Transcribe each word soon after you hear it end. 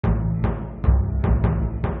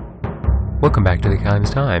Welcome back to the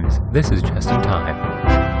Kimes Times. This is Just in Time.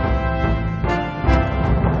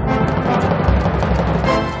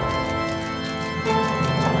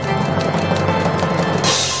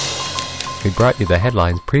 We brought you the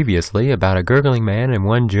headlines previously about a gurgling man and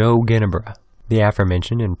one Joe Ginebra. The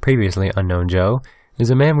aforementioned and previously unknown Joe is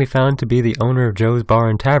a man we found to be the owner of Joe's Bar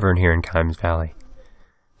and Tavern here in Kimes Valley.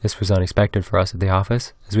 This was unexpected for us at the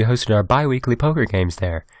office, as we hosted our bi-weekly poker games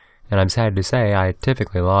there, and I'm sad to say I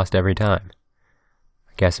typically lost every time.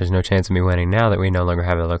 I guess there's no chance of me winning now that we no longer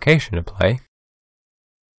have a location to play.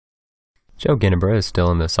 Joe Ginebra is still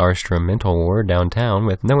in the Sarstrom mental ward downtown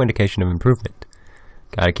with no indication of improvement.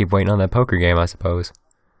 Gotta keep waiting on that poker game, I suppose.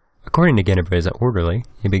 According to Ginebra's orderly,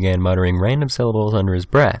 he began muttering random syllables under his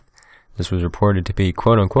breath. This was reported to be,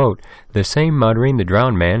 quote-unquote, the same muttering the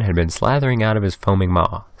drowned man had been slathering out of his foaming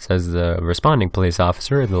maw, says the responding police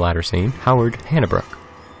officer of the latter scene, Howard Hannibrook.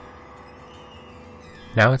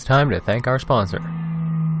 Now it's time to thank our sponsor.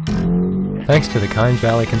 Thanks to the Kimes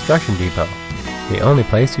Valley Construction Depot, the only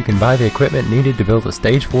place you can buy the equipment needed to build a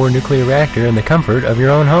Stage 4 nuclear reactor in the comfort of your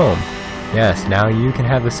own home. Yes, now you can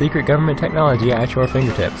have the secret government technology at your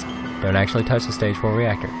fingertips. Don't actually touch the Stage 4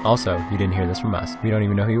 reactor. Also, you didn't hear this from us. We don't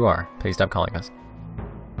even know who you are. Please stop calling us.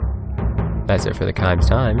 That's it for the Kimes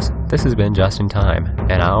Times. This has been Just in Time,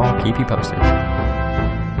 and I'll keep you posted.